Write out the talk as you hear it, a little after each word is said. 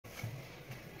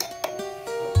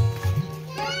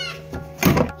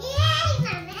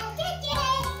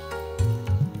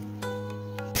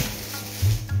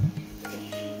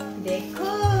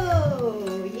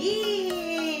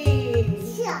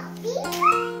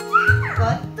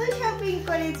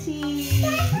করেছি।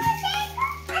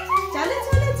 চলো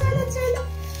চলো চলো চলো।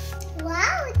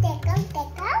 ওয়াও, দেখাও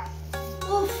দেখাও।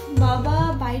 উফ বাবা,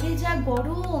 বাইরে যা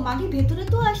গরম, আগে ভেতরে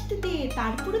তো আসতে দে,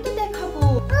 তারপরে তো দেখাবো।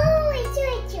 ও এসো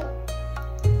এসো।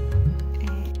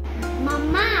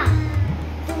 মাম্মা,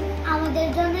 আমাদের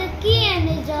জন্য কি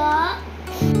এনেছো?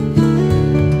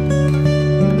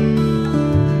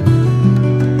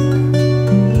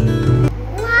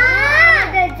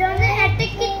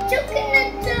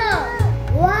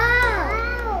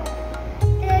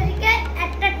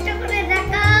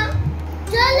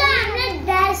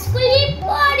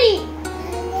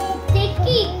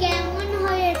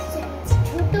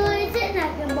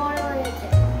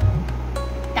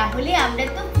 তাহলে আমরা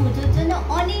তো পুজোর জন্য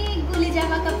অনেকগুলি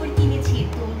জামা কাপড় কিনেছি।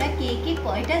 তোমরা কে কে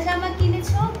কয়টা জামা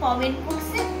কিনেছো কমেন্ট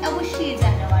বক্সে অবশ্যই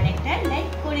জানাও, আর একটা লাইক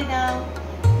করে দাও।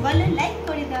 বলো লাইক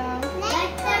করে দাও।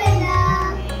 লাইক করে দাও।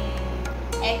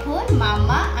 এখন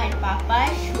মামা আর পাপা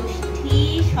ষষ্ঠী,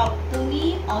 সপ্তমী,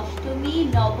 অষ্টমী,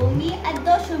 নবমী আর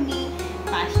দশমী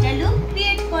 5টা লুক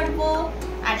ক্রিয়েট করব,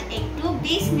 আর একটু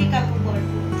বেস মেকআপ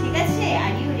করব। ঠিক আছে?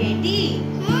 Are you ready?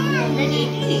 তোমরা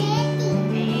রেডি?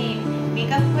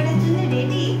 মেকআপ করার জন্য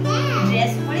রেডি?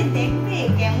 ড্রেস পরে দেখবে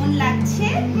কেমন লাগছে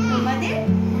তোমাদের?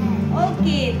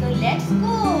 ওকে, তো লেটস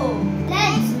গো।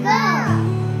 Let's go.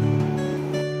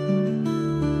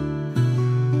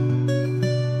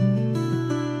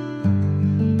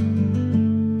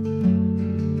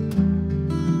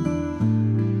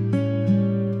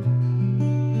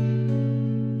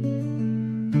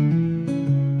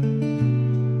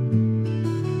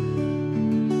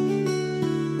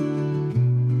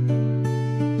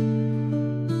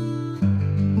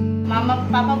 মামা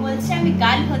পাপা বলছে আমি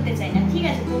গার্ল হতে চাই না। ঠিক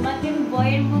আছে, তোমাকে আমি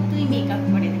বয়ের মতোই মেকআপ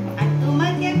করে দেবো, আর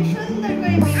তোমাকে আমি সুন্দর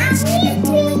করে মেকআপ করে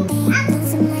দেবো।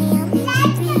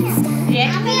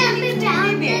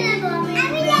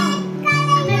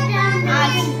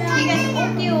 ঠিক আছে,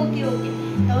 ওকে ওকে ওকে।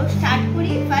 তো স্টার্ট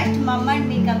করি, ফার্স্ট মামার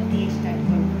মেকআপ দিয়ে স্টার্ট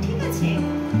করব। ঠিক আছে?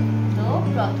 তো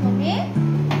প্রথমে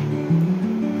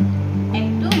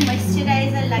একটু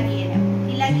ময়েশ্চারাইজার লাগিয়ে নেব।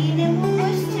 কি লাগিয়ে নেব?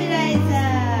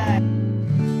 ময়েশ্চারাইজার।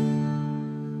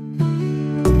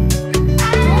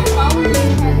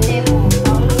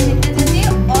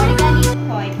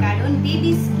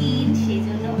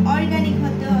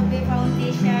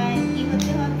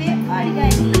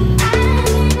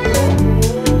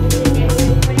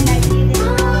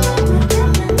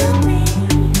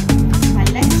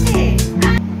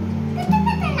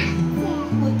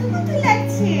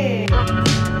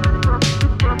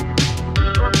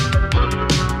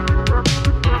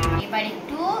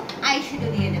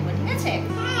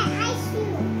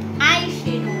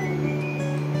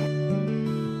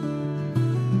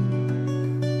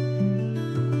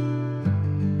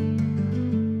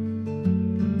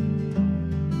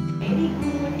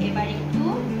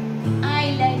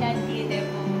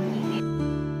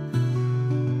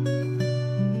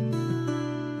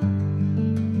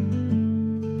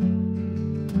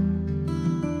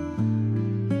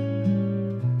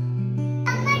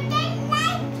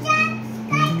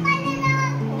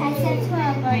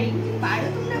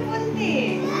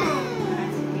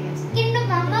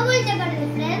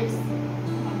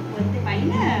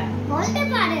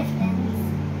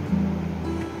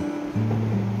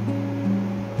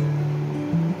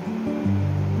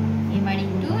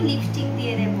 লিপস্টিক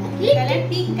দিয়ে দেব। কি কালার?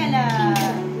 Pink colour.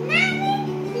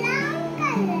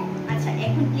 আচ্ছা,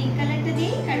 এখন পিঙ্ক কালারটা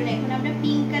দিই, কারণ এখন আমরা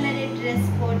পিঙ্ক কালারের ড্রেস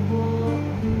পরব,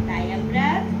 তাই আমরা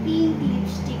পিঙ্ক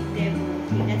লিপস্টিক দেব।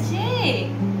 ঠিক আছে?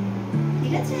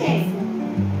 ঠিক আছে?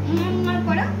 আর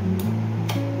করো।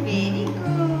 Very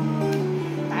good.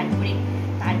 তারপরে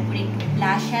একটু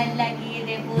ব্লাশার লাগিয়ে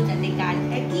দেব, যাতে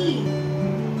গালটা কি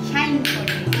শাইন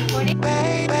করে। কি করে?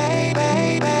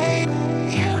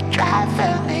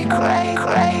 Driving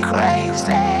me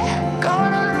crazy,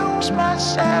 gonna lose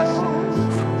myself.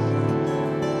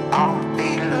 I'm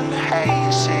feeling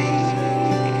hazy.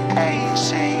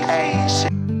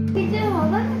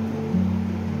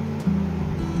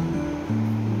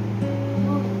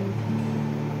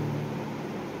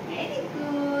 Very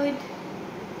good.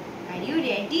 Are you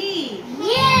ready?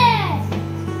 Yes.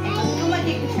 এখন তোমাকে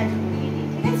একটু সাজু করিয়ে দিই।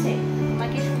 ঠিক আছে?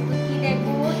 তোমাকে শুধু কি দেব?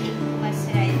 একটু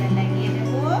ময়েশ্চারাইজার লাগিয়ে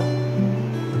দেব।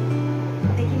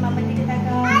 দেখি মামার দিকে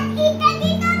তাকাও। হ্যাঁ,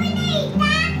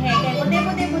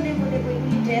 দেবো।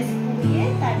 এগুলি ড্রেস পরিয়ে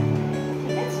তারপরে।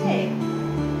 ঠিক আছে?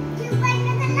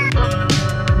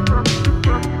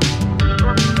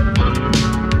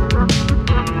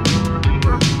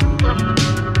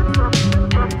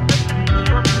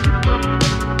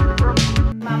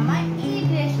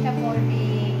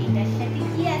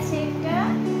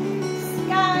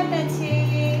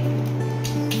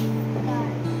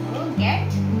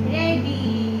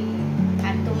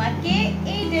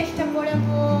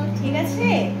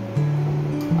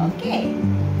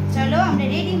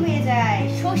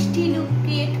 লুক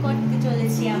ক্রিয়েট করতে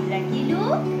চলেছি আমরা। কি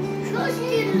লুক?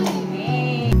 ষষ্ঠীর লুক।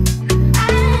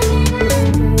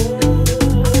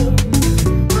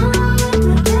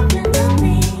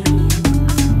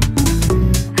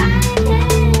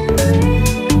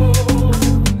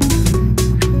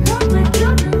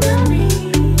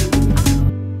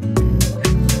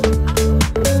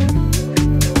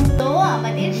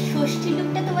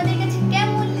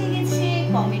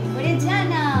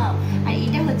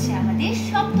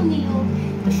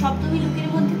 সপ্তমী লুকের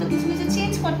মধ্যে তো কিছু কিছু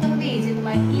চেঞ্জ করতে হবে। এই যে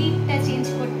তোমার ক্লিপটা চেঞ্জ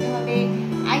করতে হবে,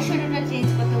 আইশ্যাডোটা চেঞ্জ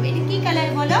করতে হবে। এটা কি কালার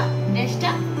বলো?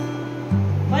 ড্রেসটা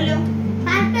বলো।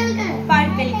 Purple colour.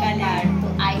 Purple colour. তো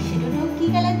আইশ্যাডোটাও কি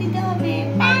কালার দিতে হবে?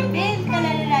 পার্পল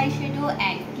কালারের আইশ্যাডো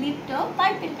এন্ড ক্লিপটাও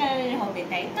পার্পল কালারের হবে,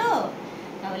 তাই তো?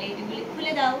 তাহলে এগুলো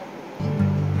খুলে দাও।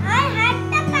 আর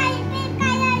হাতটা পার্পল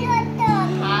কালার হতো।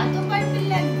 হাতও পার্পল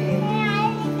লাগবে।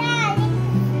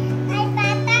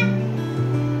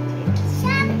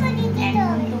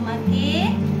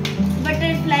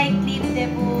 বাটারফ্লাই ক্লিপ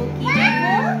দেব। কি দেব?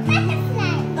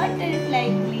 Butterfly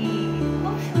clip.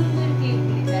 খুব সুন্দর ক্লিপ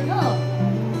গুলি, জানো?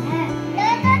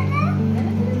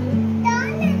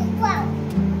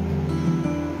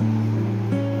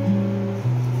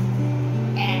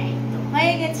 এই তো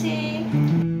হয়ে গেছে।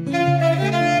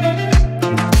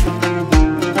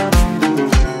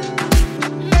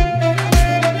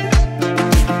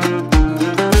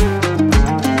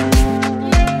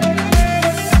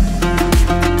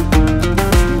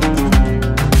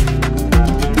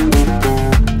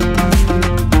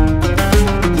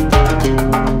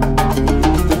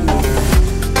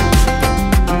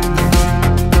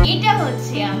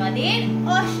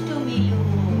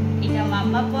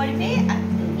 পরবে আর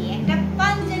তুমি একটা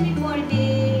পাঞ্জাবি পরবে।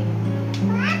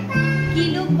 কি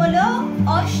লুক বলো?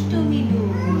 অষ্টমী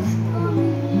লুক।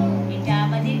 এটা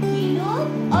আমাদের কি look?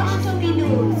 Ashtami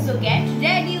look. So get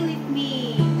ready with me.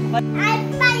 আর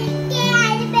পালকে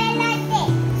আর বেলাতে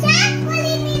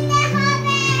চাকুলি নিতে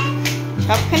হবে।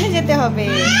 সবখানে যেতে হবে।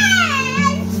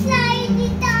 স্লাইড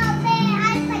দিতে হবে।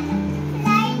 আর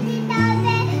স্লাইড দিতে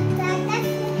হবে।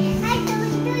 আর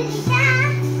টুলটুলিটা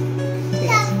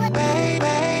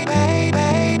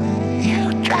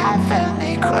driving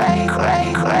me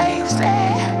crazy,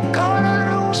 gonna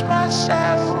lose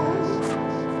myself.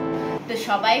 তো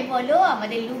সবাই বলো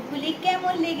আমাদের লুকগুলি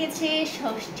কেমন লেগেছে?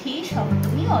 ষষ্ঠী,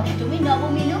 সপ্তমী, অষ্টমী,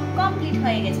 নবমী লুক কমপ্লিট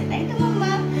হয়ে গেছে, তাই তো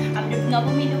মাম্মা? আমরা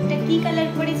নবমী লুকটা কি কালার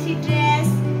করেছি ড্রেস?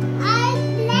 আর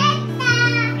ব্ল্যাকটা।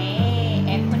 হ্যাঁ,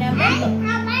 এখন আমরা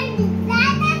আমার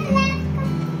দাদা ব্ল্যাক।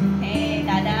 হ্যাঁ,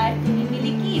 দাদা আর তুমি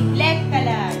মিলে কি ব্ল্যাক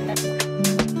কালার।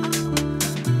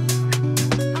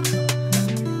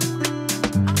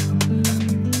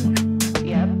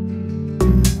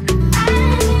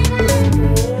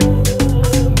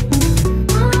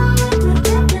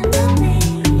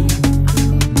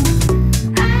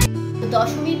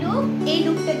 দশমী লুক এই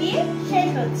লুকটা দিয়ে শেষ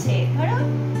হচ্ছে। ধরো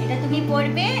এটা তুমি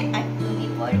পরবে আর তুমি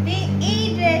পরবে এই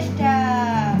ড্রেসটা।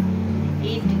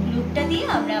 এই লুকটা দিয়ে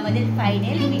আমরা আমাদের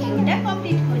ফাইনাল ভিডিওটা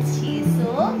কমপ্লিট করছি। So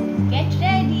get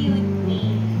ready with me.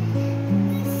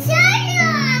 চলো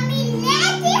আমি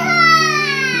রেডি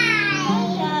হই।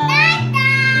 টাটা।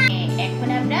 এখন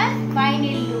আমরা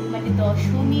ফাইনাল লুক মানে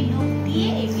দশমী লুক দিয়ে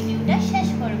এই ভিডিওটা শেষ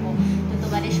করব। তো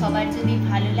তোমাদের সবার যদি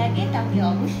ভালো লাগে তাহলে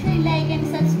অবশ্যই লাইক এন্ড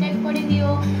সাবস্ক্রাইব করে দিও।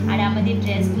 আর আমাদের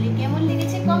ড্রেসগুলি কেমন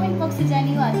লেগেছে কমেন্ট বক্সে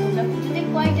জানিও। আর তোমরা পুজোতে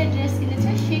কয়টা ড্রেস কিনেছো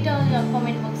সেটাও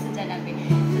কমেন্ট বক্সে জানাবে।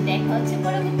 তো দেখা হচ্ছে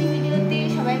পরবর্তী ভিডিওতে।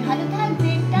 সবাই ভালো থাকো।